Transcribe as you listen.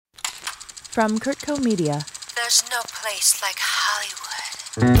From Kurtco Media. There's no place like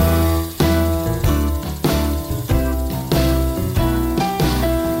Hollywood.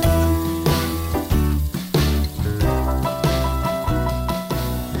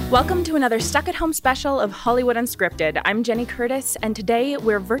 Welcome to another Stuck at Home special of Hollywood Unscripted. I'm Jenny Curtis, and today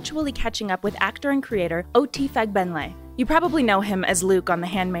we're virtually catching up with actor and creator Oti Fagbenle. You probably know him as Luke on The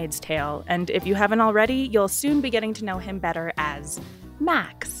Handmaid's Tale, and if you haven't already, you'll soon be getting to know him better as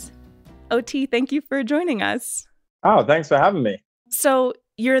Max. Oti, thank you for joining us. Oh, thanks for having me. So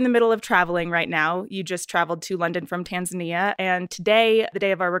you're in the middle of traveling right now. You just traveled to London from Tanzania. And today, the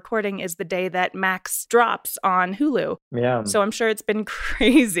day of our recording, is the day that Max drops on Hulu. Yeah. So I'm sure it's been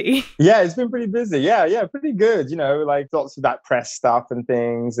crazy. Yeah, it's been pretty busy. Yeah, pretty good. You know, like lots of that press stuff and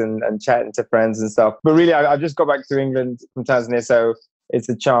things and chatting to friends and stuff. But really, I've just got back to England from Tanzania. So it's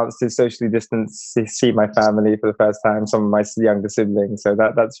a chance to socially distance, see my family for the first time, some of my younger siblings. So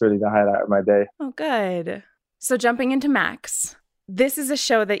that's really the highlight of my day. Oh, good. So jumping into Max. This is a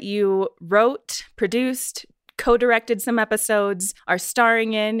show that you wrote, produced, co-directed some episodes, are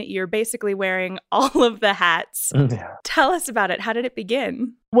starring in. You're basically wearing all of the hats. Yeah. Tell us about it. How did it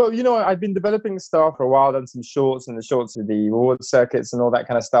begin? Well, you know, I've been developing stuff for a while, done some shorts and the shorts of the award circuits and all that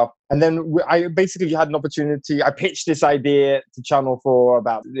kind of stuff. And then I basically had an opportunity. I pitched this idea to Channel 4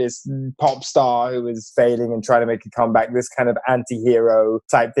 about this pop star who was failing and trying to make a comeback, this kind of anti-hero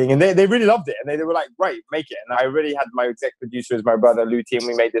type thing. And they really loved it. And they were like, great, make it. And I already had my exec producer as my brother, Luti, and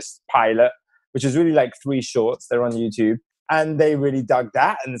we made this pilot, which is really like 3 shorts. They're on YouTube. And they really dug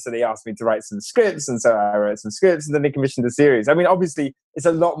that. And so they asked me to write some scripts. And so I wrote some scripts and then they commissioned the series. I mean, obviously, it's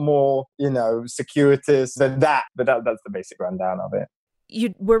a lot more, circuitous than that. But that's the basic rundown of it.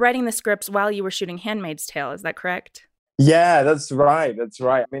 You were writing the scripts while you were shooting Handmaid's Tale. Is that correct? Yeah, that's right.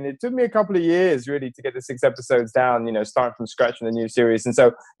 I mean, it took me a couple of years really to get the 6 episodes down, starting from scratch in the new series. And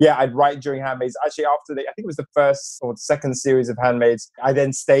so, yeah, I'd write during Handmaids. Actually, after I think it was the first or second series of Handmaids, I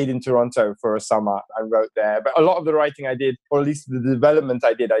then stayed in Toronto for a summer. I wrote there. But a lot of the writing I did, or at least the development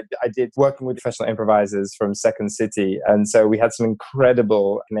I did working with professional improvisers from Second City. And so we had some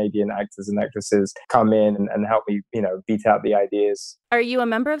incredible Canadian actors and actresses come in and help me, beat out the ideas. Are you a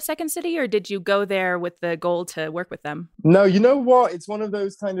member of Second City, or did you go there with the goal to work with them? No, you know what? It's one of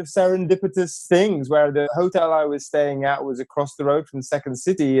those kind of serendipitous things where the hotel I was staying at was across the road from Second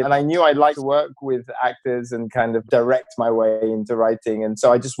City. And I knew I'd like to work with actors and kind of direct my way into writing. And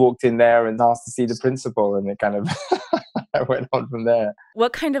so I just walked in there and asked to see the principal, and it kind of I went on from there.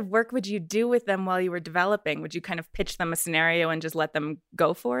 What kind of work would you do with them while you were developing? Would you kind of pitch them a scenario and just let them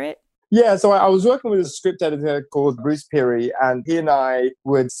go for it? Yeah, so I was working with a script editor called Bruce Peary, and he and I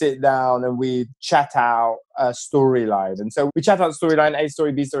would sit down and we'd chat out a storyline. And so we chat out storyline, A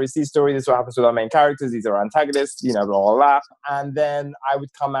story, B story, C story. This is what happens with our main characters. These are our antagonists, blah, blah, blah. And then I would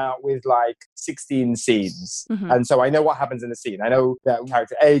come out with like 16 scenes. Mm-hmm. And so I know what happens in the scene. I know that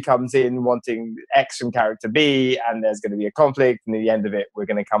character A comes in wanting X from character B, and there's going to be a conflict. And at the end of it, we're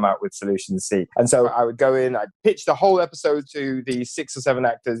going to come out with solution C. And so I would go in, I'd pitch the whole episode to the 6 or 7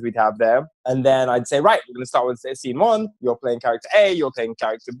 actors we'd have there. And then I'd say, right, we're going to start with scene 1. You're playing character A, you're playing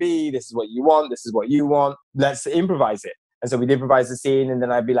character B. This is what you want. This is what you want. Let's improvise it. And so we'd improvise the scene, and then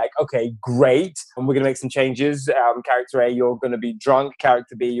I'd be like, okay, great. And we're going to make some changes. Character A, you're going to be drunk.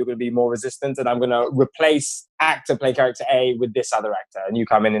 Character B, you're going to be more resistant. And I'm going to replace actor play character A with this other actor. And you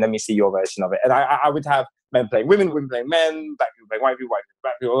come in and let me see your version of it. And I would have men playing women, women playing men, black people playing white people,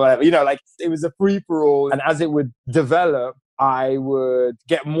 black people, whatever. It was a free-for-all. And as it would develop, I would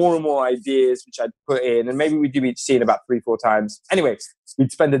get more and more ideas, which I'd put in, and maybe we'd do each scene about 3-4 times. Anyway,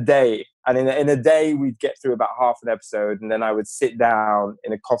 we'd spend a day, and in a day, we'd get through about half an episode, and then I would sit down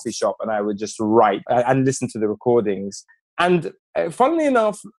in a coffee shop, and I would just write and listen to the recordings. And funnily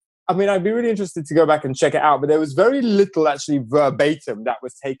enough, I mean, I'd be really interested to go back and check it out, but there was very little actually verbatim that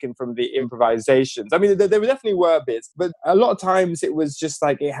was taken from the improvisations. I mean, there definitely were bits, but a lot of times it was just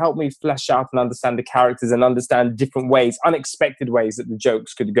like it helped me flesh out and understand the characters and understand different ways, unexpected ways that the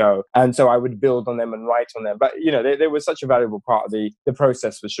jokes could go. And so I would build on them and write on them. But, they were such a valuable part of the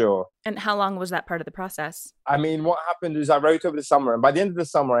process for sure. And how long was that part of the process? I mean, what happened is I wrote over the summer, and by the end of the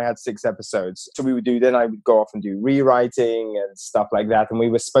summer, I had 6 episodes. So I would go off and do rewriting and stuff like that. And we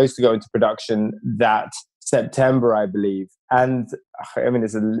were supposed to go into production that September, I believe. And I mean,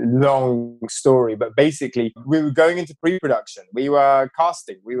 it's a long story, but basically we were going into pre-production. We were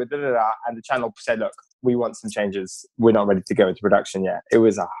casting, we were and the channel said, look, we want some changes. We're not ready to go into production yet. It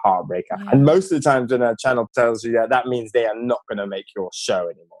was a heartbreaker. Yeah. And most of the times when a channel tells you that means they are not going to make your show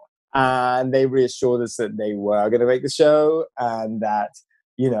anymore. And they reassured us that they were going to make the show and that,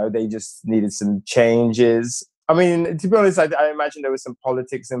 they just needed some changes. I mean, to be honest, I imagine there was some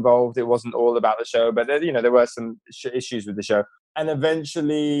politics involved. It wasn't all about the show, but there were some issues with the show. And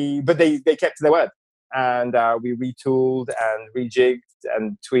eventually, but they kept to their word. And we retooled and rejigged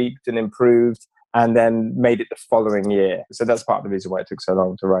and tweaked and improved and then made it the following year. So that's part of the reason why it took so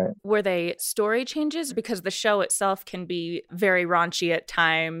long to write. Were they story changes? Because the show itself can be very raunchy at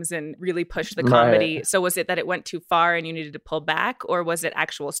times and really push the comedy. Right. So was it that it went too far and you needed to pull back, or was it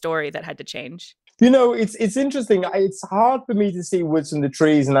actual story that had to change? It's interesting. It's hard for me to see woods from the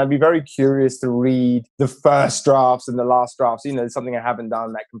trees, and I'd be very curious to read the first drafts and the last drafts. Something I haven't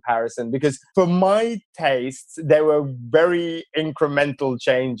done, that comparison, because for my tastes, there were very incremental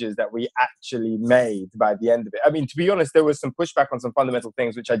changes that we actually made by the end of it. I mean, to be honest, there was some pushback on some fundamental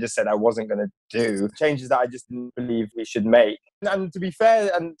things, which I just said I wasn't going to do. Changes that I just didn't believe we should make. And to be fair,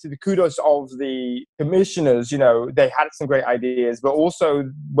 and to the kudos of the commissioners, they had some great ideas, but also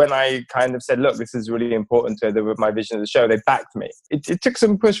when I kind of said, look, this is really important to my vision of the show, they backed me. It took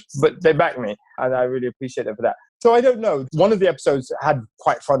some push, but they backed me, and I really appreciate them for that. So I don't know. One of the episodes had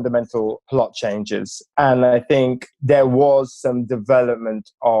quite fundamental plot changes, and I think there was some development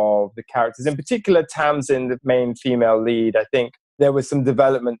of the characters. In particular, Tamsin, the main female lead, I think there was some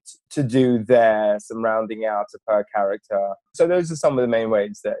development to do there, some rounding out of her character. So those are some of the main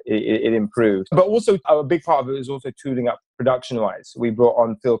ways that it improved. But also, a big part of it was also tooling up production-wise. We brought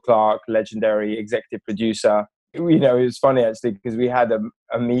on Phil Clark, legendary executive producer. It was funny, actually, because we had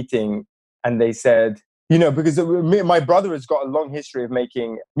a meeting and they said, because my brother has got a long history of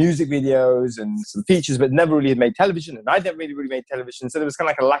making music videos and some features, but never really had made television. And I never really made television. So there was kind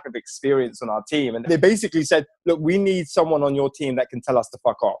of like a lack of experience on our team. And they basically said, look, we need someone on your team that can tell us to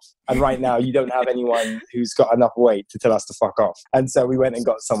fuck off. And right now you don't have anyone who's got enough weight to tell us to fuck off. And so we went and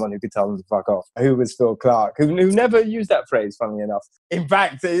got someone who could tell them to fuck off, who was Phil Clark, who never used that phrase, funnily enough. In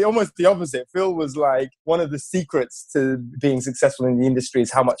fact, almost the opposite. Phil was like, one of the secrets to being successful in the industry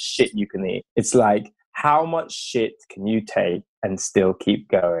is how much shit you can eat. It's like, how much shit can you take and still keep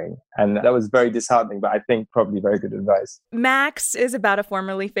going? And that was very disheartening, but I think probably very good advice. Max is about a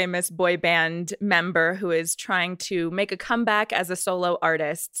formerly famous boy band member who is trying to make a comeback as a solo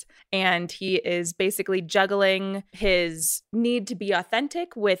artist. And he is basically juggling his need to be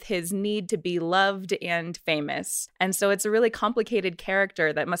authentic with his need to be loved and famous. And so it's a really complicated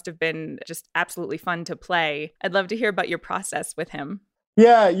character that must have been just absolutely fun to play. I'd love to hear about your process with him.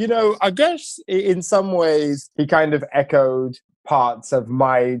 Yeah, I guess in some ways he kind of echoed parts of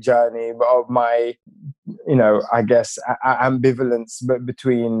my journey, of my, I guess, ambivalence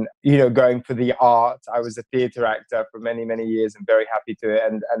between, going for the art. I was a theatre actor for many, many years and very happy to it.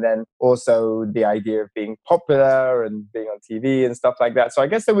 And then also the idea of being popular and being on TV and stuff like that. So I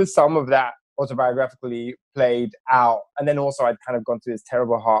guess there was some of that autobiographically played out. And then also I'd kind of gone through this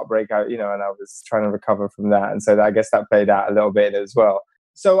terrible heartbreak, and I was trying to recover from that. And so I guess that played out a little bit as well.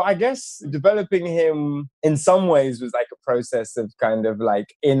 So I guess developing him in some ways was like a process of kind of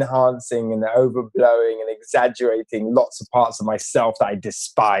like enhancing and overblowing and exaggerating lots of parts of myself that I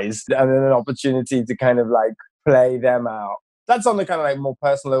despised, and then an opportunity to kind of like play them out. That's on the kind of like more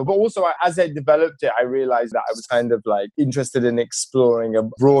personal level. But also as I developed it, I realized that I was kind of like interested in exploring a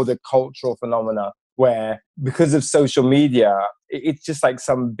broader cultural phenomena where, because of social media, it's just like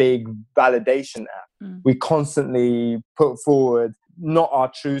some big validation app. We constantly put forward not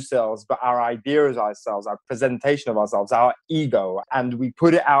our true selves, but our ideas of ourselves, our presentation of ourselves, our ego. And we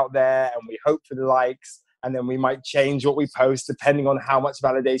put it out there and we hope for the likes. And then we might change what we post depending on how much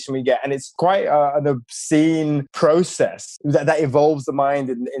validation we get. And it's quite an obscene process that evolves the mind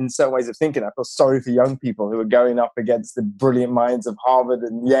in certain ways of thinking. I feel sorry for young people who are going up against the brilliant minds of Harvard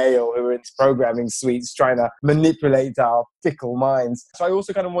and Yale, who are in programming suites trying to manipulate our fickle minds. So I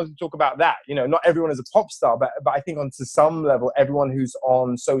also kind of wanted to talk about that. Not everyone is a pop star, but I think on to some level, everyone who's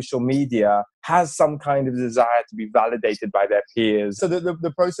on social media has some kind of desire to be validated by their peers. So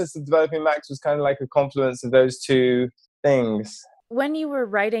the process of developing Max was kind of like a confluence of those two things. When you were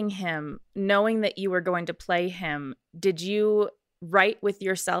writing him, knowing that you were going to play him, did you write with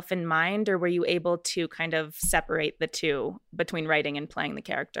yourself in mind, or were you able to kind of separate the two between writing and playing the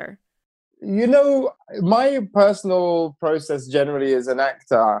character? My personal process generally as an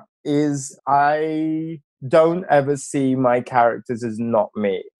actor is I don't ever see my characters as not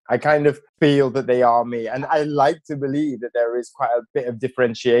me. I kind of feel that they are me. And I like to believe that there is quite a bit of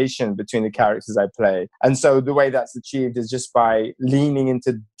differentiation between the characters I play. And so the way that's achieved is just by leaning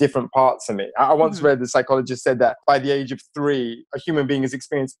into different parts of me. I once read the psychologist said that by the age of 3, a human being has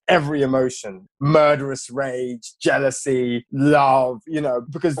experienced every emotion: murderous rage, jealousy, love,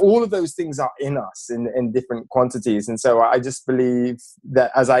 because all of those things are in us in different quantities. And so I just believe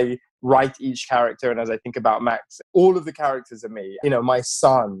that as I write each character and as I think about Max, all of the characters are me. You know, my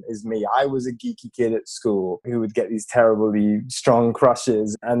son is me. I was a geeky kid at school who would get these terribly strong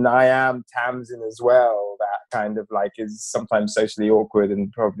crushes. And I am Tamsin as well. That kind of like is sometimes socially awkward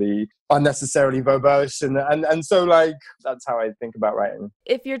and probably unnecessarily verbose. And so like, that's how I think about writing.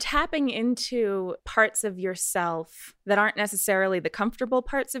 If you're tapping into parts of yourself that aren't necessarily the comfortable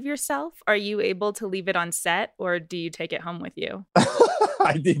parts of yourself, are you able to leave it on set or do you take it home with you?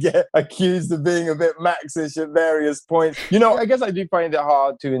 I did get accused of being a bit Maxish at various points. You know, I guess I do find it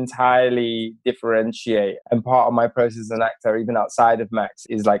hard to entirely differentiate. And part of my process as an actor, even outside of Max,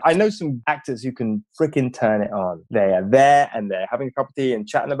 is like, I know some actors who can freaking turn it on. They are there and they're having a cup of tea and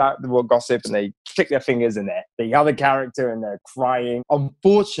chatting about the world gossip and they click their fingers and they're the other character and they're crying.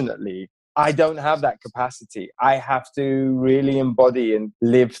 Unfortunately, I don't have that capacity. I have to really embody and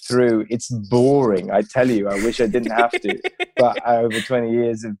live through. It's boring. I tell you, I wish I didn't have to. But over 20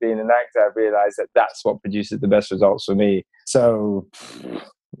 years of being an actor, I've realized that that's what produces the best results for me. So,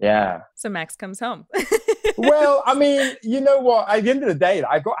 yeah. So Max comes home. Well, I mean, you know what? At the end of the day,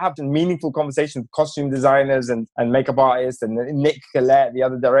 I've got to have some meaningful conversations with costume designers and makeup artists and Nick Collette, the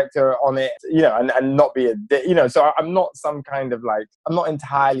other director on it, you know, and not be you know, so I'm not some kind of like, I'm not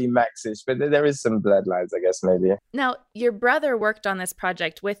entirely Maxish, but there is some bloodlines, I guess, maybe. Now, your brother worked on this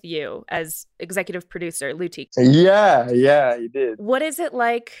project with you as executive producer, Luti. Yeah, he did. What is it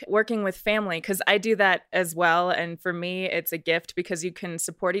like working with family? Because I do that as well. And for me, it's a gift because you can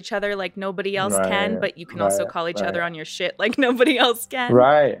support each other like nobody else can, but you can also call each other on your shit like nobody else can.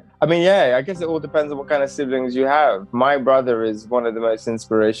 Right. I mean, yeah, I guess it all depends on what kind of siblings you have. My brother is one of the most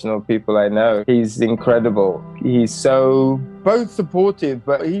inspirational people I know. He's incredible. He's so both supportive,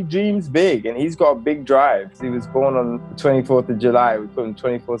 but he dreams big and he's got a big drive. He was born on the 24th of July. We call him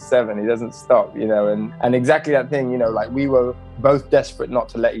 24/7. He doesn't stop, you know, and exactly that thing, you know, like we were both desperate not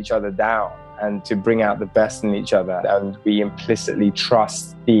to let each other down and to bring out the best in each other. And we implicitly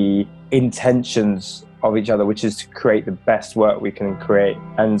trust the intentions of each other, which is to create the best work we can create.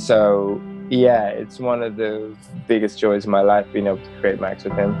 And so, yeah, it's one of the biggest joys of my life, being able to create Max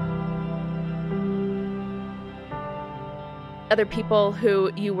with him. Other people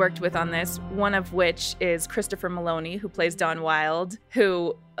who you worked with on this, one of which is Christopher Maloney, who plays Don Wilde,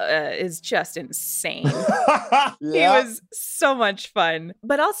 who is just insane. Yeah. He was so much fun.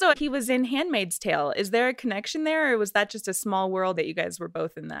 But also, he was in Handmaid's Tale. Is there a connection there, or was that just a small world that you guys were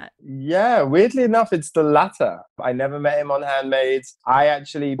both in that? Yeah, weirdly enough, it's the latter. I never met him on Handmaids. I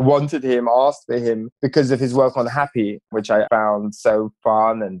actually wanted him, asked for him, because of his work on Happy, which I found so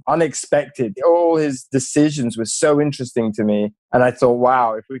fun and unexpected. All his decisions were so interesting to me. And I thought,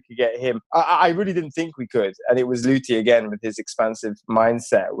 wow, if we could get him. I really didn't think we could. And it was Luti again with his expansive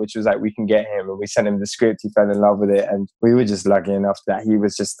mindset, which was like, we can get him. And we sent him the script. He fell in love with it. And we were just lucky enough that he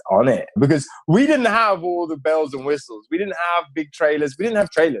was just on it. Because we didn't have all the bells and whistles. We didn't have big trailers. We didn't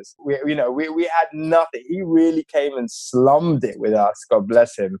have trailers. We had nothing. He really came and slummed it with us. God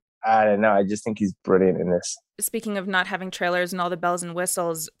bless him. I don't know. I just think he's brilliant in this. Speaking of not having trailers and all the bells and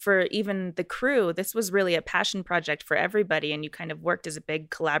whistles, for even the crew, this was really a passion project for everybody, and you kind of worked as a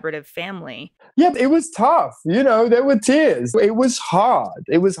big collaborative family. Yeah, it was tough. You know, there were tears. It was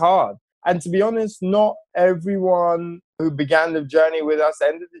hard. And to be honest, not everyone who began the journey with us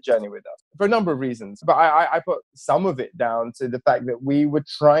ended the journey with us for a number of reasons. But I put some of it down to the fact that we were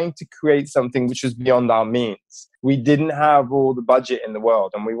trying to create something which was beyond our means. We didn't have all the budget in the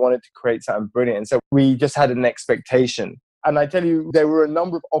world and we wanted to create something brilliant. And so we just had an expectation. And I tell you, there were a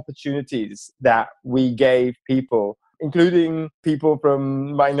number of opportunities that we gave people, including people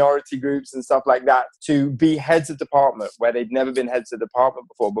from minority groups and stuff like that, to be heads of department where they'd never been heads of department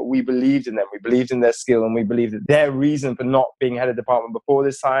before. But we believed in them. We believed in their skill. And we believed that their reason for not being head of department before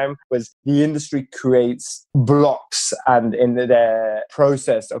this time was the industry creates blocks and in their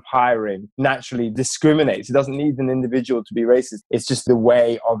process of hiring naturally discriminates. It doesn't need an individual to be racist. It's just the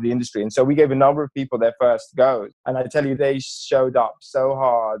way of the industry. And so we gave a number of people their first go. And I tell you, they showed up so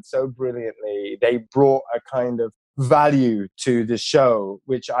hard, so brilliantly. They brought a kind of value to the show,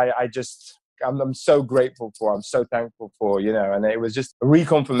 which I'm so grateful for. I'm so thankful for, you know, and it was just a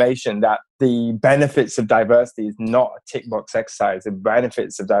reconfirmation that the benefits of diversity is not a tick box exercise. The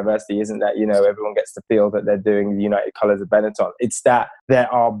benefits of diversity isn't that, you know, everyone gets to feel that they're doing the United Colors of Benetton. It's that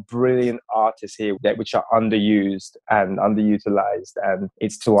there are brilliant artists here which are underused and underutilized, and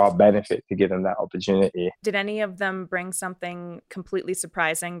it's to our benefit to give them that opportunity. Did any of them bring something completely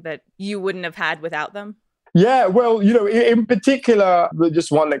surprising that you wouldn't have had without them? Yeah, well, you know, in particular, just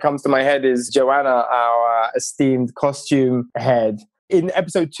one that comes to my head is Joanna, our esteemed costume head. In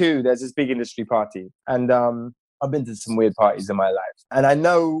episode 2, there's this big industry party. And I've been to some weird parties in my life, and I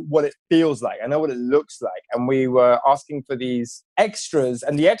know what it feels like. I know what it looks like. And we were asking for these extras,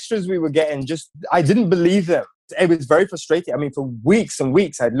 and the extras we were getting, I didn't believe them. It was very frustrating. I mean, for weeks and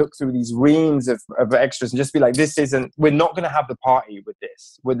weeks, I'd look through these reams of extras and just be like, we're not going to have the party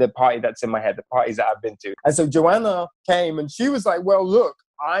with the party that's in my head, the parties that I've been to. And so Joanna came and she was like, well, look,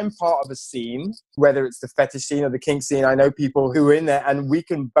 I'm part of a scene, whether it's the fetish scene or the kink scene. I know people who are in there, and we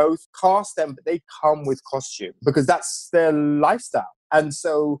can both cast them, but they come with costume because that's their lifestyle. And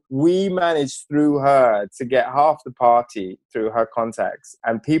so we managed through her to get half the party through her contacts,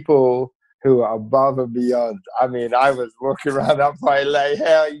 and people who are above and beyond. I mean, I was walking around that party like,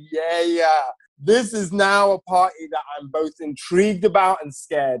 hell yeah. This is now a party that I'm both intrigued about and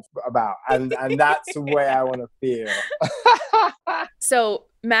scared about. And that's the way I want to feel. So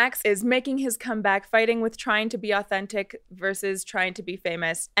Max is making his comeback, fighting with trying to be authentic versus trying to be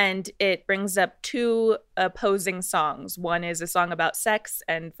famous. And it brings up two opposing songs. One is a song about sex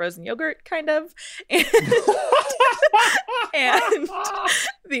and frozen yogurt, kind of. And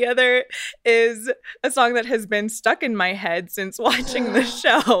the other is a song that has been stuck in my head since watching the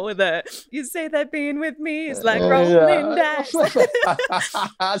show. You say that being with me is like rolling dice.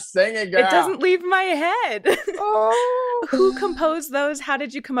 Sing it, girl. It doesn't leave my head. Oh. Who composed those? How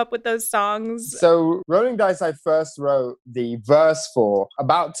did you come up with those songs? So Rolling Dice, I first wrote the verse for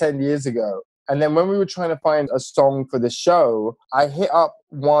about 10 years ago. And then when we were trying to find a song for the show, I hit up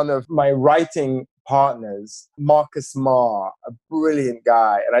one of my writing partners, Marcus Marr, a brilliant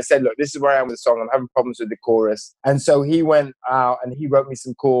guy. And I said, look, this is where I am with the song. I'm having problems with the chorus. And so he went out and he wrote me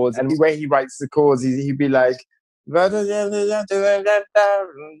some chords. And the way he writes the chords, he'd be like, dice, like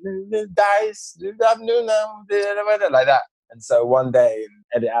that. And so one day,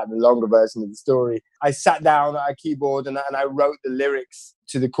 edit out the longer version of the story, I sat down at a keyboard and I wrote the lyrics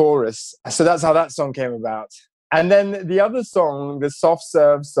to the chorus. So that's how that song came about. And then the other song, the Soft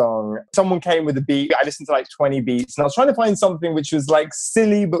Serve song, someone came with a beat. I listened to like 20 beats and I was trying to find something which was like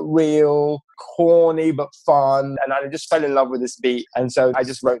silly but real, corny but fun. And I just fell in love with this beat. And so I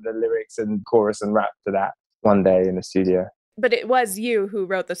just wrote the lyrics and chorus and rapped to that one day in the studio. But it was you who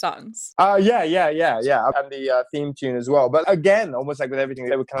wrote the songs. Yeah. And the theme tune as well. But again, almost like with everything,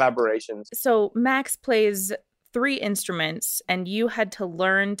 they were collaborations. So Max plays 3 instruments and you had to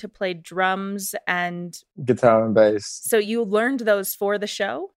learn to play drums and guitar and bass. So you learned those for the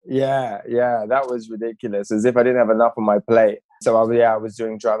show? Yeah, that was ridiculous, as if I didn't have enough on my plate. So I was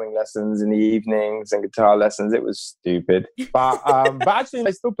doing drumming lessons in the evenings and guitar lessons. It was stupid, but actually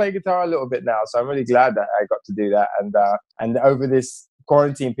I still play guitar a little bit now. So I'm really glad that I got to do that. And over this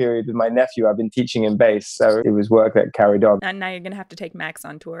quarantine period with my nephew, I've been teaching him bass, so it was work that carried on. And now you're gonna have to take Max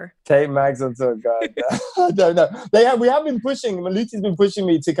on tour. Take Max on tour, God. I don't know. We have been pushing. Maluti's been pushing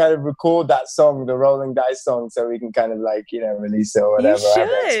me to kind of record that song, the Rolling Dice song, so we can kind of like release it or whatever. You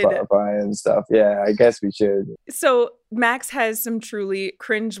should. Spotify and stuff. Yeah, I guess we should. So Max has some truly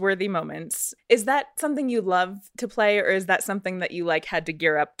cringeworthy moments. Is that something you love to play, or is that something that you had to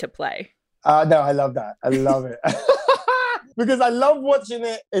gear up to play? No, I love that. I love it. Because I love watching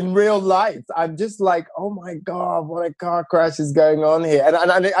it in real life. I'm just like, oh my God, what a car crash is going on here.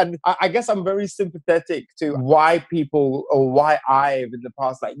 And I guess I'm very sympathetic to why people, or why I've in the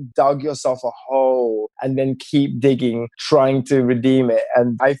past dug yourself a hole and then keep digging, trying to redeem it.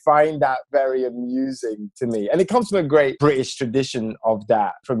 And I find that very amusing to me. And it comes from a great British tradition of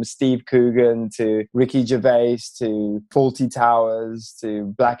that, from Steve Coogan to Ricky Gervais to Fawlty Towers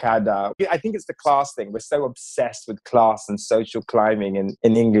to Blackadder. I think it's the class thing. We're so obsessed with class and social climbing in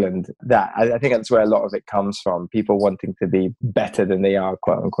England that I think that's where a lot of it comes from. People wanting to be better than they are,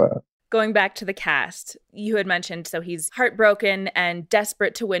 quote unquote. Going back to the cast, you had mentioned, so he's heartbroken and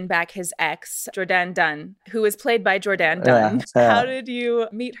desperate to win back his ex, Jordan Dunn, who is played by Jordan Dunn. Yeah. How did you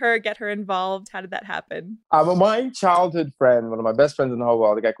meet her, get her involved? How did that happen? My childhood friend, one of my best friends in the whole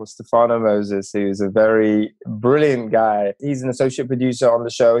world, a guy called Stefano Moses, who's a very brilliant guy. He's an associate producer on the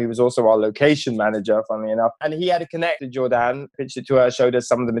show. He was also our location manager, funnily enough. And he had to connect with Jordan, pitched it to her, showed us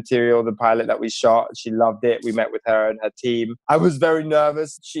some of the material, the pilot that we shot. She loved it. We met with her and her team. I was very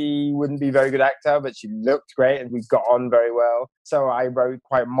nervous. She wouldn't be a very good actor, but she looked great and we got on very well. So I wrote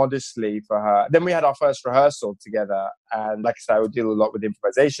quite modestly for her. Then we had our first rehearsal together. And like I said, I would deal a lot with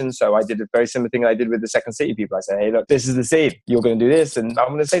improvisation. So I did a very similar thing I did with the Second City people. I said, hey, look, this is the scene. You're going to do this. And I'm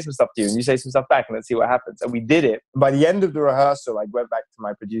going to say some stuff to you. And you say some stuff back. And let's see what happens. And we did it. By the end of the rehearsal, I went back to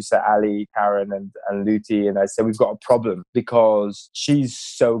my producer, Ali, Karen, and Luti. And I said, we've got a problem because she's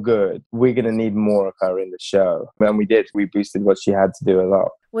so good. We're going to need more of her in the show. And we did. We boosted what she had to do a lot.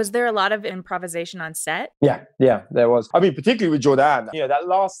 Was there a lot of improvisation on set? Yeah, there was. I mean, particularly with Jordan, that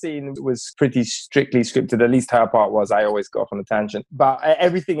last scene was pretty strictly scripted. At least her part was. I always go off on a tangent. But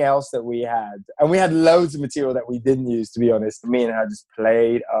everything else that we had, and we had loads of material that we didn't use, to be honest. Me and her just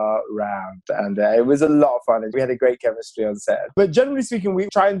played around, and it was a lot of fun. We had a great chemistry on set. But generally speaking, we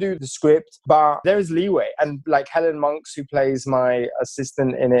try and do the script, but there is leeway. And like Helen Monks, who plays my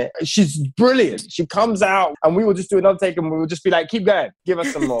assistant in it, she's brilliant. She comes out, and we will just do another take, and we will just be like, keep going, give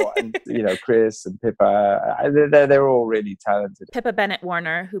us some more. And Chris and Pippa, they're all really talented. Pippa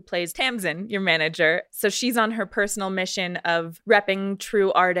Bennett-Warner, who plays Tamsin, your manager. So she's on her personal mission of repping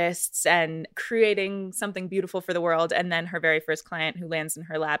true artists and creating something beautiful for the world. And then her very first client who lands in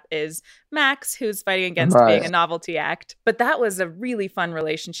her lap is Max, who's fighting against being a novelty act. But that was a really fun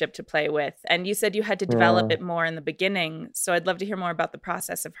relationship to play with. And you said you had to develop it more in the beginning. So I'd love to hear more about the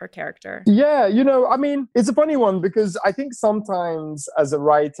process of her character. Yeah, I mean, it's a funny one because I think sometimes as a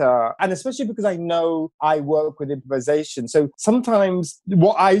writer, and especially because I know I work with improvisation, so sometimes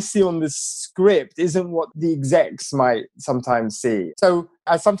what I see on the script isn't what the execs might sometimes see. So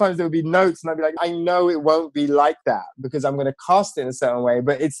sometimes there would be notes and I'd be like, I know it won't be like that because I'm going to cast it in a certain way,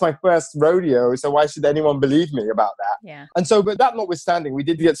 but it's my first rodeo, so why should anyone believe me about that? Yeah. And so, but that notwithstanding, we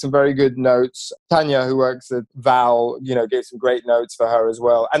did get some very good notes. Tanya, who works at Val, gave some great notes for her as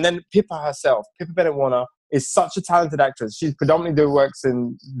well. And then Pippa herself, Pippa Bennett-Warner, is such a talented actress. She's predominantly works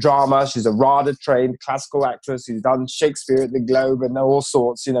in drama. She's a RADA-trained classical actress who's done Shakespeare at the Globe and all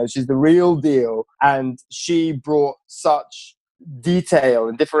sorts. She's the real deal. And she brought such detail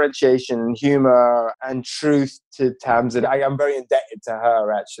and differentiation and humor and truth to Tamsin. I am very indebted to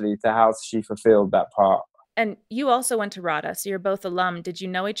her, actually, to how she fulfilled that part. And you also went to RADA, so you're both alum. Did you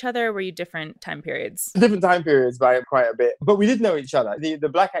know each other, or were you different time periods? Different time periods by quite a bit. But we did know each other. The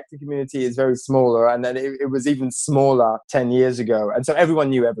Black acting community is very smaller, and then it was even smaller 10 years ago. And so everyone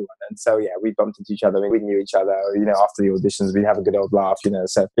knew everyone. And so, yeah, we bumped into each other. We knew each other. After the auditions, we'd have a good old laugh,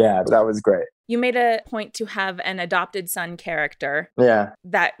 So, yeah, that was great. You made a point to have an adopted son character. Yeah.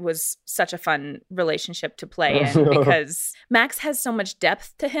 That was such a fun relationship to play in because Max has so much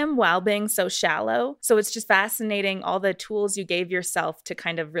depth to him while being so shallow. So it's just fascinating all the tools you gave yourself to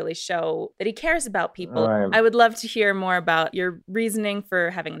kind of really show that he cares about people. Right. I would love to hear more about your reasoning for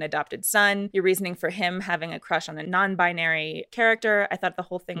having an adopted son, your reasoning for him having a crush on a non-binary character. I thought the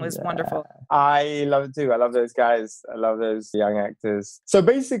whole thing was wonderful. I love it too. I love those guys. I love those young actors. So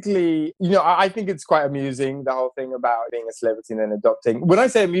basically, I think it's quite amusing, the whole thing about being a celebrity and then adopting. When I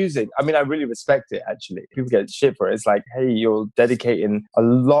say amusing, I mean, I really respect it, actually. People get shit for it. It's like, hey, you're dedicating a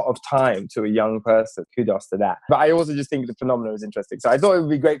lot of time to a young person. Kudos to that. But I also just think the phenomenon is interesting. So I thought it would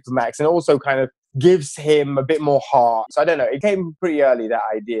be great for Max, and also kind of gives him a bit more heart. So I don't know, it came pretty early, that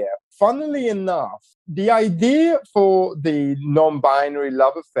idea. Funnily enough, the idea for the non-binary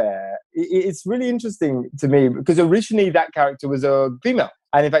love affair, it's really interesting to me because originally that character was a female.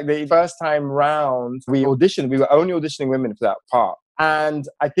 And in fact, the first time round we auditioned, we were only auditioning women for that part. And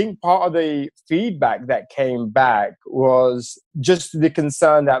I think part of the feedback that came back was just the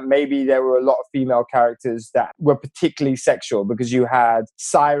concern that maybe there were a lot of female characters that were particularly sexual, because you had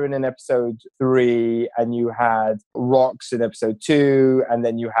Siren in episode 3 and you had Rox in episode 2, and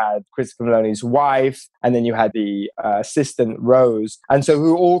then you had Christopher Maloney's wife, and then you had the assistant Rose. And so we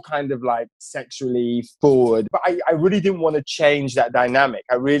were all kind of like sexually forward. But I really didn't want to change that dynamic.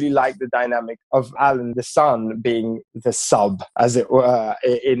 I really liked the dynamic of Alan, the son, being the sub, as it were,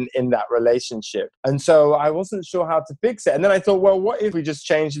 in that relationship. And so I wasn't sure how to fix it. And then I thought, well, what if we just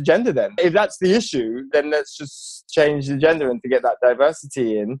change the gender then? If that's the issue, then let's just change the gender and to get that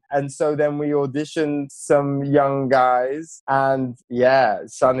diversity in. And so then we auditioned some young guys, and yeah,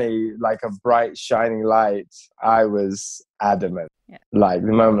 Sonny, like a bright shining light. I was adamant. Yeah. Like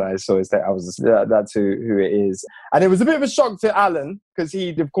the moment I saw his face, I was just, that's who it is. And it was a bit of a shock to Alan, because he,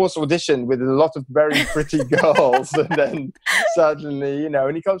 of course, auditioned with a lot of very pretty girls. And then suddenly,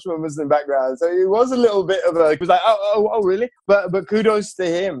 and he comes from a Muslim background. So it was a little bit of he was like, oh, really? But kudos to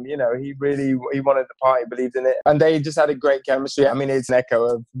him. He wanted the part, he believed in it. And they just had a great chemistry. I mean, it's an echo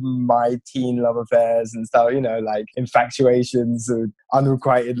of my teen love affairs and stuff, like infatuations and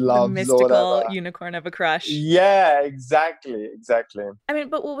unrequited loves. The mystical unicorn of a crush. Yeah, exactly. I mean,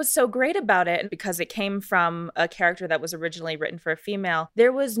 but what was so great about it, because it came from a character that was originally written for a female,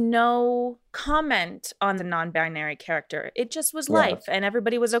 there was no comment on the non-binary character. It just was life, and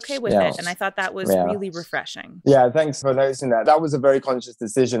everybody was okay with it. And I thought that was really refreshing. Yeah, thanks for noticing that. That was a very conscious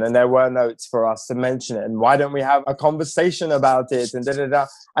decision, and there were notes for us to mention it. And why don't we have a conversation about it? And da-da-da.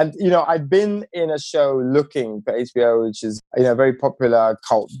 And, I'd been in a show Looking for HBO, which is, a very popular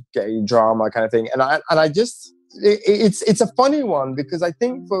cult gay drama kind of thing. And I just it's a funny one because I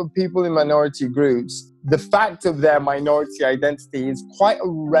think for people in minority groups, the fact of their minority identity is quite a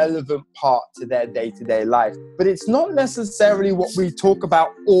relevant part to their day-to-day life. But it's not necessarily what we talk about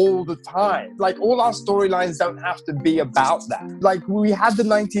all the time. Like, all our storylines don't have to be about that. Like, we had the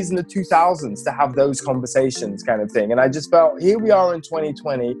 90s and the 2000s to have those conversations kind of thing. And I just felt, here we are in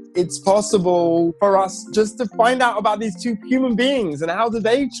 2020. It's possible for us just to find out about these two human beings and how do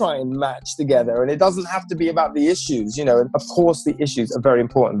they try and match together. And it doesn't have to be about the issues, you know. And of course, the issues are very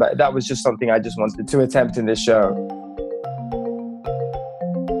important, but that was just something I just wanted to attempt in this show.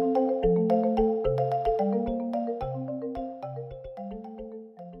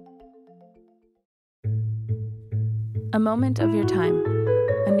 A Moment of Your Time,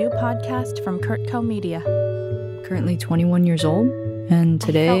 a new podcast from Kurtco Media. Currently 21 years old, and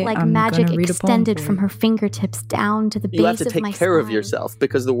today I felt like I'm magic gonna read a poem extended for from you. her fingertips down to the base You have to of my take care of spine. yourself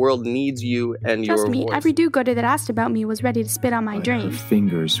because the world needs you and your Trust me, voice. every do-gooder that asked about me was ready to spit on my Her dream.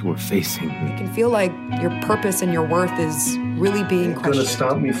 fingers were facing me. You can feel like your purpose and your worth is really being Gonna questioned.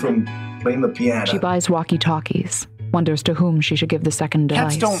 stop me from playing the piano. She buys walkie-talkies, wonders to whom she should give the second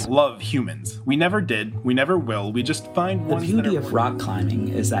device. Cats don't love humans. We never did. We never will. We just find The ones beauty that are of rock climbing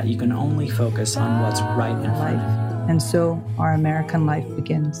is that you can only focus on what's right in front of you. And so our American life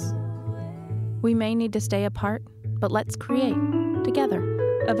begins. We may need to stay apart, but let's create together.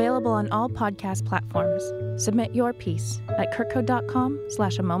 Available on all podcast platforms. Submit your piece at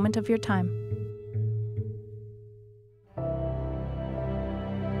kurtco.com/a moment of your time.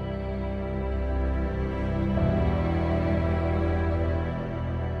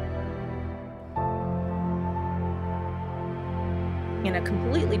 In a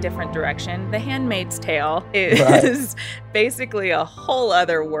completely different direction, The Handmaid's Tale is basically a whole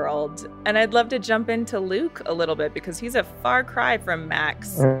other world. And I'd love to jump into Luke a little bit because he's a far cry from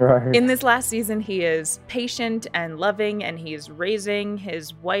Max. Right. In this last season, he is patient and loving, and he's raising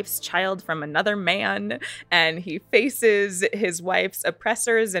his wife's child from another man, and he faces his wife's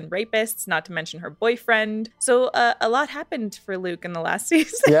oppressors and rapists, not to mention her boyfriend. So a lot happened for Luke in the last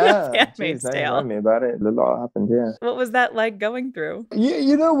season Yeah, of Handmaid's Tale. Tell me about it. A lot happened, yeah. What was that like going through?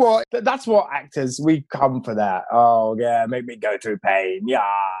 You know what? That's what actors, we come for that. Oh, yeah, make me go through pain. Yeah.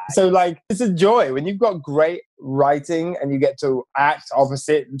 So, like, it's a joy when you've got great writing and you get to act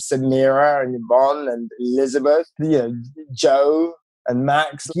opposite Samira and Yvonne and Elizabeth, you know, Joe and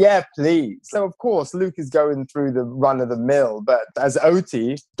Max. Yeah, please. So, of course, Luke is going through the run of the mill, but as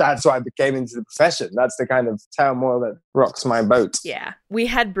OT, that's why I became into the profession. That's the kind of turmoil that rocks my boat. Yeah. We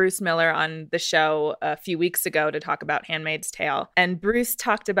had Bruce Miller on the show a few weeks ago to talk about Handmaid's Tale. And Bruce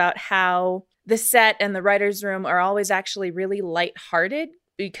talked about how the set and the writer's room are always actually really lighthearted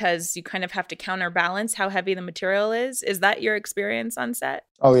because you kind of have to counterbalance how heavy the material is. Is that your experience on set?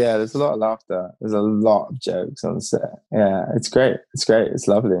 Oh, yeah, there's a lot of laughter. There's a lot of jokes on set. Yeah, it's great. It's great. It's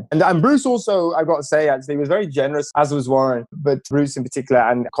lovely. And Bruce also, I've got to say, actually, was very generous, as was Warren, but Bruce in particular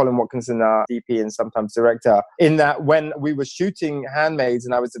and Colin Watkinson, our DP and sometimes director, in that when we were shooting Handmaids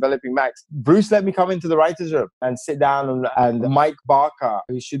and I was developing Max, Bruce let me come into the writer's room and sit down and Mike Barker,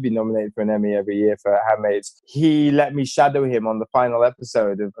 who should be nominated for an Emmy every year for Handmaids, he let me shadow him on the final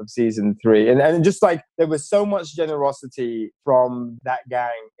episode of season 3. And just like, there was so much generosity from that gang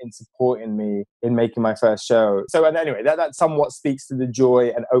in supporting me in making my first show. So, and anyway, that somewhat speaks to the joy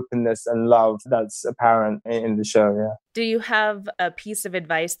and openness and love that's apparent in the show, yeah. Do you have a piece of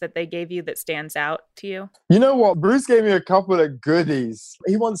advice that they gave you that stands out to you? You know what? Bruce gave me a couple of goodies.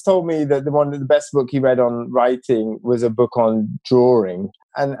 He once told me that the best book he read on writing was a book on drawing.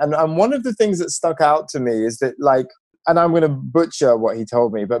 And one of the things that stuck out to me is that, like, and I'm going to butcher what he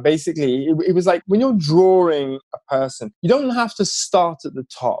told me, but basically it was like when you're drawing a person, you don't have to start at the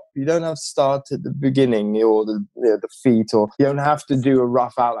top. You don't have to start at the beginning or the feet, or you don't have to do a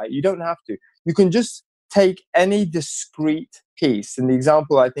rough outline. You don't have to. You can just take any discrete piece. And the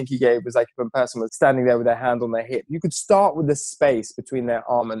example I think he gave was like if a person was standing there with their hand on their hip, you could start with the space between their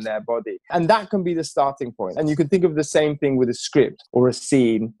arm and their body. And that can be the starting point. And you can think of the same thing with a script or a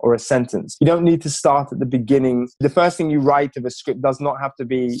scene or a sentence. You don't need to start at the beginning. The first thing you write of a script does not have to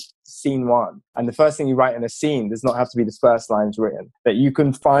be scene 1. And the first thing you write in a scene does not have to be the first lines written. That you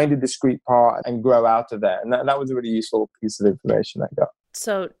can find a discrete part and grow out of that. And that was a really useful piece of information I got.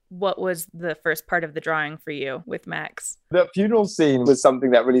 So what was the first part of the drawing for you with Max? The funeral scene was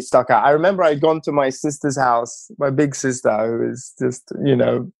something that really stuck out. I remember I'd gone to my sister's house, my big sister, who is just, you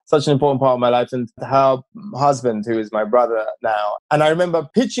know, such an important part of my life, and her husband, who is my brother now. And I remember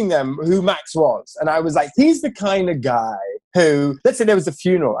pitching them who Max was. And I was like, he's the kind of guy who, let's say there was a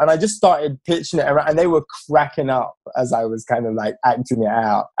funeral, and I just started pitching it around, and they were cracking up as I was kind of like acting it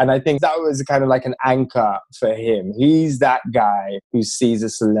out. And I think that was kind of like an anchor for him. He's that guy who sees a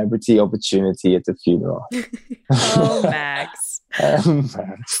celebrity opportunity at a funeral. Oh, Max.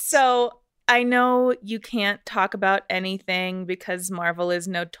 So I know you can't talk about anything because Marvel is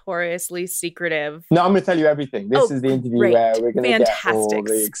notoriously secretive. No, I'm going to tell you everything. This is the interview where we're going to get all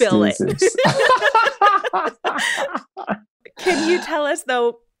the exclusives. Can you tell us,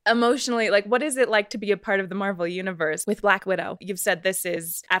 though, emotionally, like, what is it like to be a part of the Marvel Universe with Black Widow? You've said this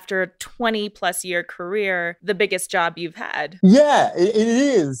is, after a 20-plus year career, the biggest job you've had. Yeah, it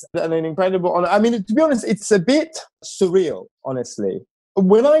is. And an incredible honor. I mean, to be honest, it's a bit surreal, honestly.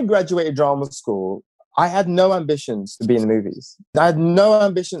 When I graduated drama school, I had no ambitions to be in the movies. I had no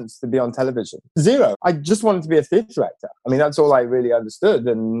ambitions to be on television. Zero. I just wanted to be a theatre actor. I mean, that's all I really understood.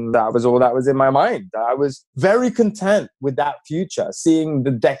 And that was all that was in my mind. I was very content with that future, seeing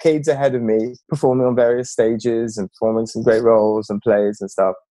the decades ahead of me, performing on various stages and performing some great roles and plays and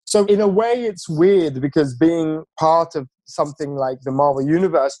stuff. So in a way, it's weird because being part of something like the Marvel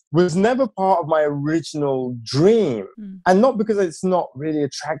Universe was never part of my original dream. And not because it's not really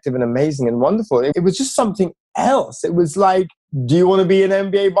attractive and amazing and wonderful. It was just something else. It was like, do you want to be an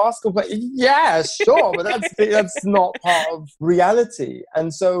NBA basketball player? Yeah, sure. But that's not part of reality.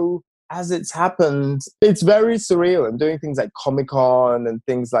 And so as it's happened, it's very surreal. And doing things like Comic-Con and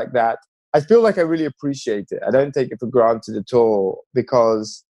things like that, I feel like I really appreciate it. I don't take it for granted at all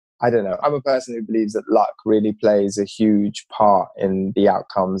because I don't know. I'm a person who believes that luck really plays a huge part in the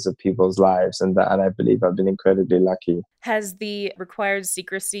outcomes of people's lives. And I believe I've been incredibly lucky. Has the required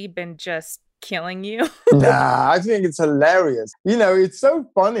secrecy been just killing you? Nah, I think it's hilarious. You know, it's so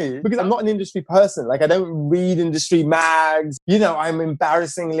funny because I'm not an industry person. Like, I don't read industry mags. You know, I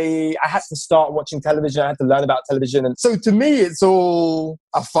had to start watching television. I had to learn about television. And so to me, it's all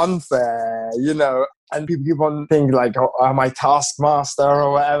a fun fair, you know. And people keep on thinking like, oh, am I taskmaster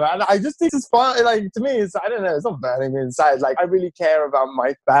or whatever? And I just think it's fun. Like, to me, it's not burning me inside. Like, I really care about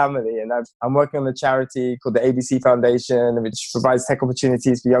my family. And I'm working on a charity called the ABC Foundation, which provides tech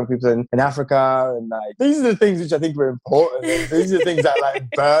opportunities for young people in Africa. And like, these are the things which I think were important. And these are the things that like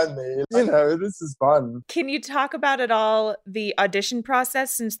burn me. You know, this is fun. Can you talk about at all the audition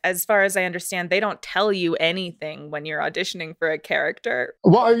process? Since as far as I understand, they don't tell you anything when you're auditioning for a character.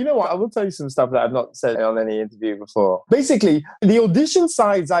 Well, you know what? I will tell you some stuff that I've not said on any interview before. Basically, the audition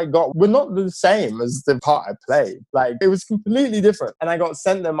sides I got were not the same as the part I played. Like, it was completely different. And I got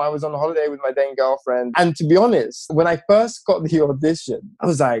sent them. I was on holiday with my then girlfriend. And to be honest, when I first got the audition, I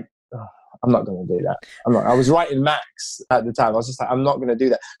was like, oh, I'm not going to do that. I was writing Max at the time. I was just like, I'm not going to do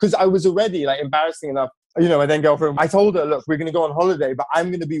that. Because I was already like embarrassing enough. You know, my then girlfriend, I told her, look, we're going to go on holiday, but I'm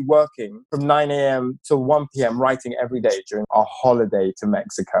going to be working from 9 a.m. to 1 p.m. writing every day during our holiday to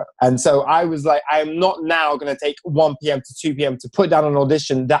Mexico. And so I was like, I'm not now going to take 1 p.m. to 2 p.m. to put down an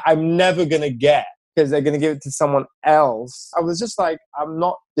audition that I'm never going to get because they're going to give it to someone else. I was just like, I'm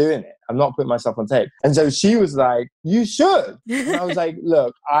not doing it. I'm not putting myself on tape. And so she was like, you should. And I was like,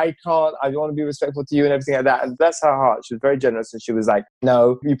 look, I can't. I want to be respectful to you and everything like that. And bless her heart, she was very generous. And she was like,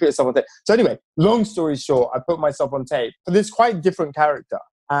 no, you put yourself on tape. So anyway, long story short, I put myself on tape for this quite different character.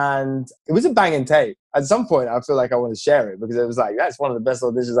 And it was a banging tape. At some point, I feel like I want to share it because it was like, that's one of the best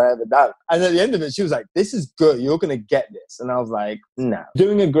auditions I ever done. And at the end of it, she was like, this is good. You're going to get this. And I was like, no.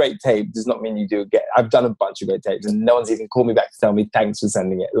 Doing a great tape does not mean you do get. I've done a bunch of great tapes and no one's even called me back to tell me thanks for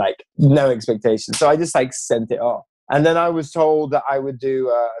sending it. Like, no expectation. So I just like sent it off. And then I was told that I would do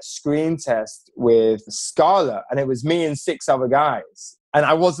a screen test with Scarlett. And it was me and 6 other guys. And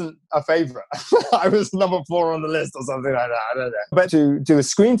I wasn't a favorite. I was number 4 on the list or something like that. I don't know. But to do a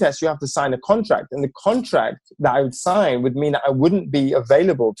screen test, you have to sign a contract. And the contract that I would sign would mean that I wouldn't be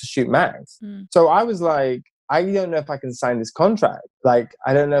available to shoot Max. So I was like, I don't know if I can sign this contract. Like,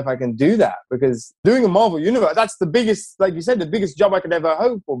 I don't know if I can do that because doing a Marvel Universe, that's the biggest, like you said, the biggest job I could ever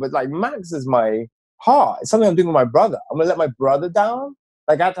hope for. But like, Max is my heart. It's something I'm doing with my brother. I'm going to let my brother down.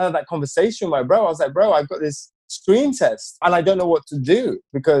 Like, I had to have that conversation with my bro. I was like, bro, I've got this screen test and I don't know what to do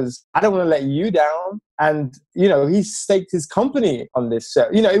because I don't want to let you down. And, you know, he staked his company on this show.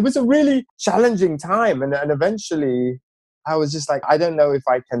 You know, it was a really challenging time. And eventually I was just like, I don't know if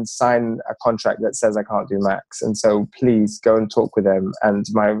I can sign a contract that says I can't do Max. And so please go and talk with them. And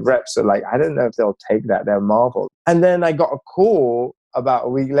my reps are like, I don't know if they'll take that. They're Marvel. And then I got a call about a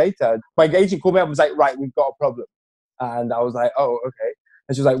week later. My agent called me up and was like, right, we've got a problem. And I was like, oh, okay.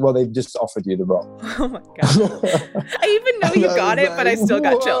 And she was like, well, they've just offered you the role. Oh my God. I even know you got it, but I still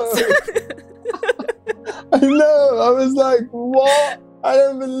got chills. I know. I was like, what? I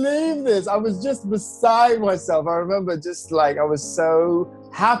don't believe this. I was just beside myself. I remember just like, I was so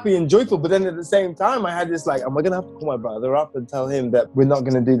happy and joyful. But then at the same time, I had this like, am I going to have to call my brother up and tell him that we're not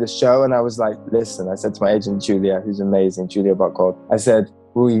going to do the show? And I was like, listen, I said to my agent, Julia, who's amazing, Julia Buckhold, I said,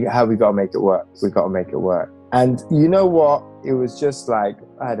 we got to make it work. We got to make it work. And you know what? It was just like,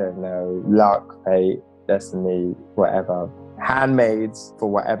 I don't know, luck, fate, destiny, whatever. Handmaids, for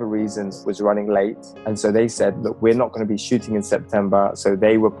whatever reasons, was running late. And so they said, look, we're not going to be shooting in September. So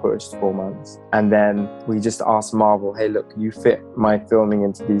they were pushed 4 months. And then we just asked Marvel, hey, look, you fit my filming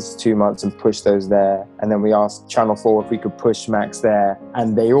into these 2 months and push those there. And then we asked Channel 4 if we could push Max there.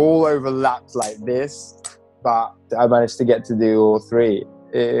 And they all overlapped like this. But I managed to get to do all three.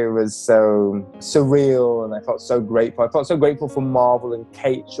 It was so surreal and I felt so grateful. I felt so grateful for Marvel and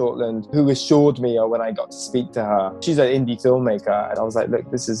Kate Shortland, who assured me when I got to speak to her. She's an indie filmmaker and I was like,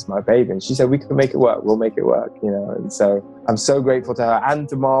 look, this is my baby. And she said, we can make it work. We'll make it work, you know. And so I'm so grateful to her and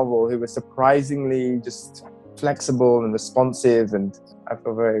to Marvel, who was surprisingly just flexible and responsive. And I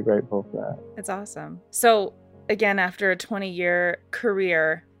feel very grateful for that. It's awesome. So again, after a 20-year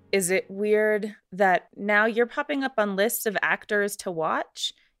career, is it weird that now you're popping up on lists of actors to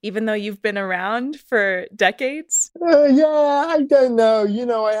watch, even though you've been around for decades? Yeah, I don't know. You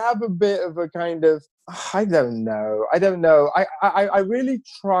know, I have a bit of a kind of, I don't know. I really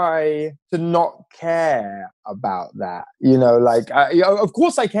try to not care about that. You know, like, of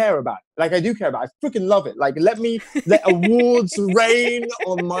course I care about it. Like, I do care about it. I freaking love it. Like, let awards rain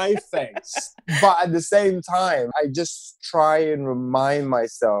on my face. But at the same time, I just try and remind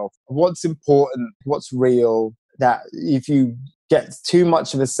myself what's important, what's real, that if you get too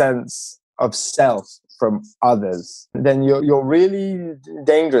much of a sense of self from others, then you're really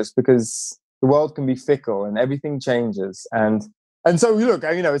dangerous, because the world can be fickle and everything changes. And so, look,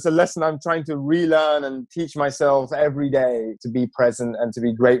 you know, it's a lesson I'm trying to relearn and teach myself every day, to be present and to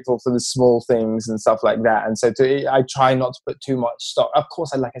be grateful for the small things and stuff like that. And so I try not to put too much stock. Of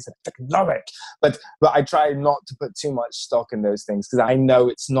course, like I said, I freaking love it. But I try not to put too much stock in those things, because I know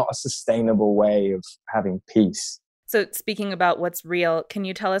it's not a sustainable way of having peace. So speaking about what's real, can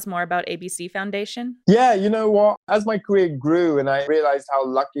you tell us more about ABC Foundation? Yeah, you know what? As my career grew and I realized how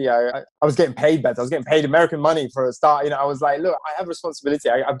lucky I was getting paid better. I was getting paid American money for a start. You know, I was like, look, I have a responsibility.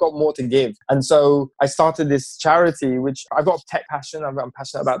 I've got more to give. And so I started this charity, which I've got tech passion. I'm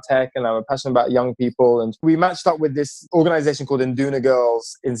passionate about tech and I'm passionate about young people. And we matched up with this organization called Induna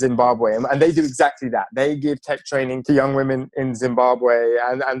Girls in Zimbabwe. And they do exactly that. They give tech training to young women in Zimbabwe.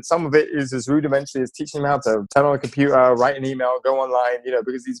 And some of it is as rudimentary as teaching them how to turn on a computer, write an email, go online, you know,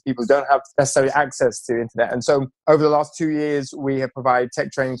 because these people don't have necessarily access to internet. And so over the last 2 years, we have provided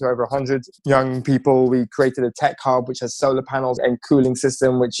tech training to over 100 young people. We created a tech hub, which has solar panels and cooling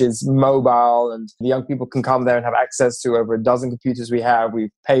system, which is mobile. And the young people can come there and have access to over a dozen computers we have. We've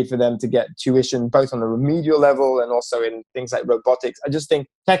paid for them to get tuition, both on a remedial level and also in things like robotics. I just think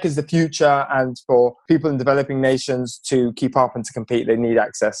tech is the future. And for people in developing nations to keep up and to compete, they need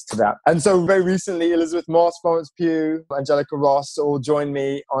access to that. And so very recently, Elizabeth Moss, Florence Pugh, Angelica Ross all joined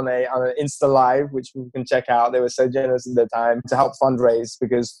me on an Insta Live, which we can check out. They were so generous in their time to help fundraise,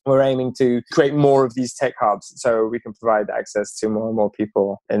 because we're aiming to create more of these tech hubs so we can provide access to more and more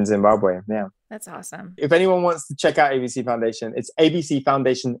people in Zimbabwe. Yeah. That's awesome. If anyone wants to check out ABC Foundation, it's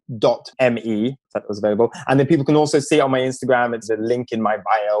abcfoundation.me. That was available. And then people can also see it on my Instagram. It's a link in my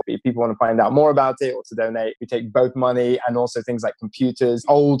bio. If people want to find out more about it or to donate, we take both money and also things like computers,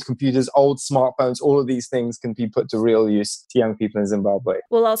 old smartphones. All of these things can be put to real use to young people in Zimbabwe.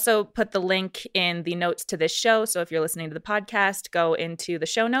 We'll also put the link in the notes to this show. So if you're listening to the podcast, go into the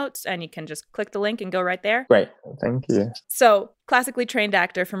show notes and you can just click the link and go right there. Great. Thank you. So, classically trained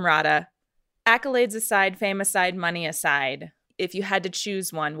actor from RADA. Accolades aside, fame aside, money aside, if you had to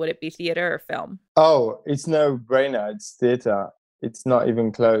choose one, would it be theater or film? Oh, it's no brainer. It's theater. It's not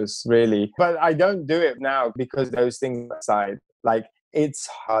even close, really. But I don't do it now because those things aside, like, it's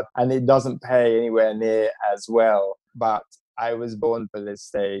hard and it doesn't pay anywhere near as well. But I was born for this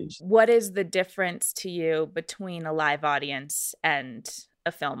stage. What is the difference to you between a live audience and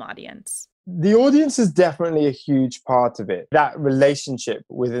a film audience? The audience is definitely a huge part of it. That relationship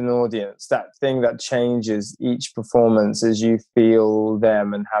with an audience, that thing that changes each performance as you feel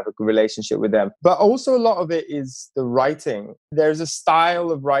them and have a relationship with them. But also a lot of it is the writing. There's a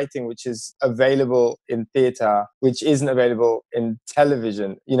style of writing which is available in theater, which isn't available in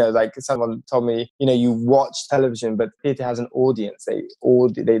television. You know, like someone told me, you know, you watch television, but theater has an audience. They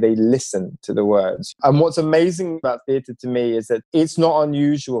listen to the words. And what's amazing about theater to me is that it's not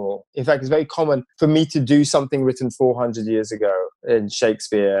unusual. In fact, it's very common for me to do something written 400 years ago in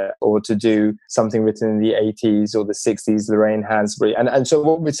Shakespeare, or to do something written in the 80s or the 60s, Lorraine Hansberry. And so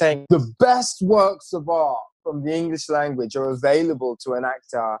what we're saying, the best works of art from the English language are available to an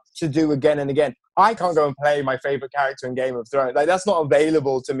actor to do again and again. I can't go and play my favorite character in Game of Thrones. Like, that's not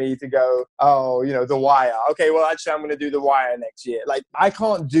available to me to go, oh, you know, The Wire. Okay, well, actually, I'm going to do The Wire next year. Like, I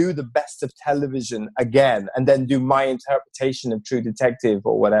can't do the best of television again and then do my interpretation of True Detective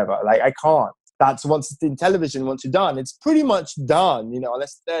or whatever. Like, I can't. That's once it's in television, once you're done, it's pretty much done, you know,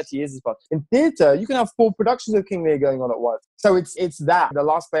 unless 30 years has passed. In theatre, you can have 4 productions of King Lear going on at once. So it's that. The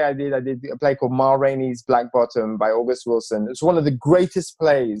last play I did a play called Ma Rainey's Black Bottom by August Wilson. It's one of the greatest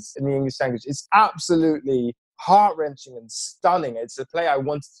plays in the English language. It's absolutely heart-wrenching and stunning. It's a play I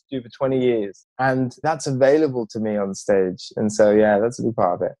wanted to do for 20 years. And that's available to me on stage. And so, yeah, that's a big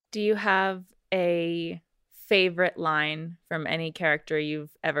part of it. Do you have a favorite line from any character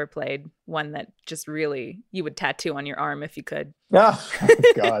you've ever played? One that just really you would tattoo on your arm if you could? Oh,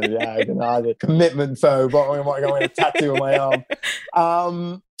 God, yeah, I can hardly. Commitment foe, but I want to go in a tattoo on my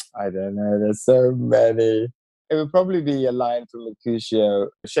arm. I don't know. There's so many. It would probably be a line from Mercutio.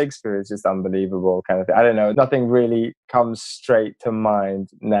 Shakespeare is just unbelievable kind of thing. I don't know. Nothing really comes straight to mind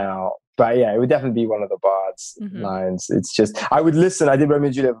now. But yeah, it would definitely be one of the Bard's lines. It's just, I would listen. I did Romeo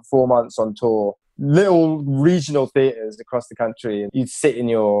and Juliet for 4 months on tour. Little regional theatres across the country, and you'd sit in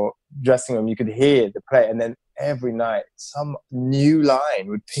your dressing room, you could hear the play, and then every night some new line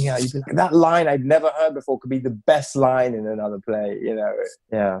would ping out. You'd be like, that line I'd never heard before could be the best line in another play, you know.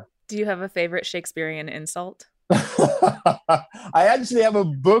 Yeah. Do you have a favorite Shakespearean insult? I actually have a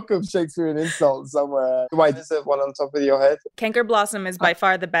book of Shakespearean insults somewhere. Why, does it one on top of your head? Canker blossom is by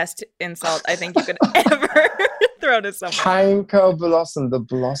far the best insult I think you could ever throw to someone. Canker blossom, the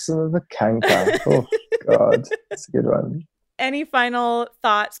blossom of the canker. Oh, God. That's a good one. Any final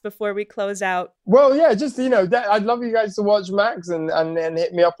thoughts before we close out? Well, yeah, just, you know, I'd love you guys to watch Max and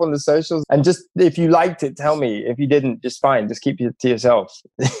hit me up on the socials. And just, if you liked it, tell me. If you didn't, just fine. Just keep it to yourself.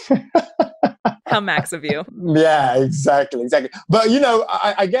 How Max of you. Yeah, exactly. But, you know,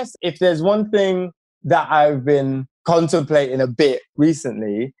 I guess if there's one thing that I've been contemplating a bit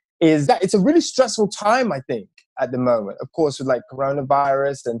recently is that it's a really stressful time, I think, at the moment. Of course, with like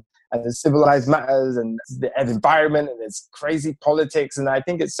coronavirus and the civilized matters and the environment and it's crazy politics. And I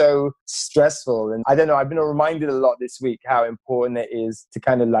think it's so stressful. And I don't know, I've been reminded a lot this week how important it is to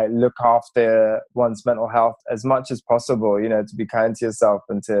kind of like look after one's mental health as much as possible, you know, to be kind to yourself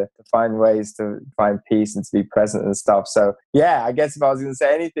and to find ways to find peace and to be present and stuff. So yeah, I guess if I was going to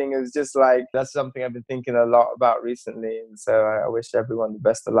say anything, it was just like, that's something I've been thinking a lot about recently. And so I wish everyone the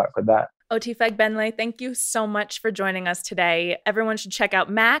best of luck with that. Oti Fagbenle, thank you so much for joining us today. Everyone should check out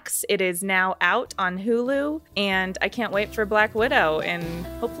Max. It is now out on Hulu, and I can't wait for Black Widow in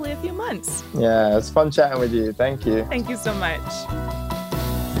hopefully a few months. Yeah, it's fun chatting with you. Thank you. Thank you so much.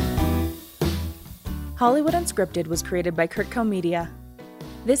 Hollywood Unscripted was created by Kurtco Media.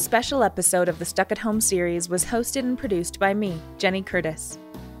 This special episode of the Stuck at Home series was hosted and produced by me, Jenny Curtis,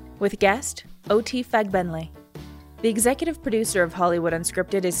 with guest Oti Fagbenle. The executive producer of Hollywood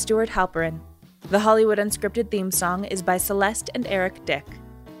Unscripted is Stuart Halperin. The Hollywood Unscripted theme song is by Celeste and Eric Dick.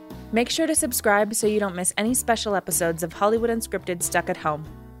 Make sure to subscribe so you don't miss any special episodes of Hollywood Unscripted Stuck at Home.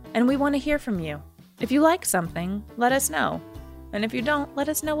 And we want to hear from you. If you like something, let us know. And if you don't, let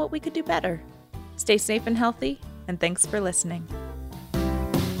us know what we could do better. Stay safe and healthy, and thanks for listening.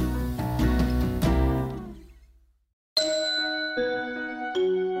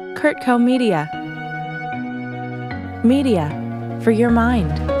 Kurtco Media. Media for your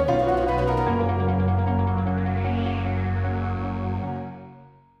mind.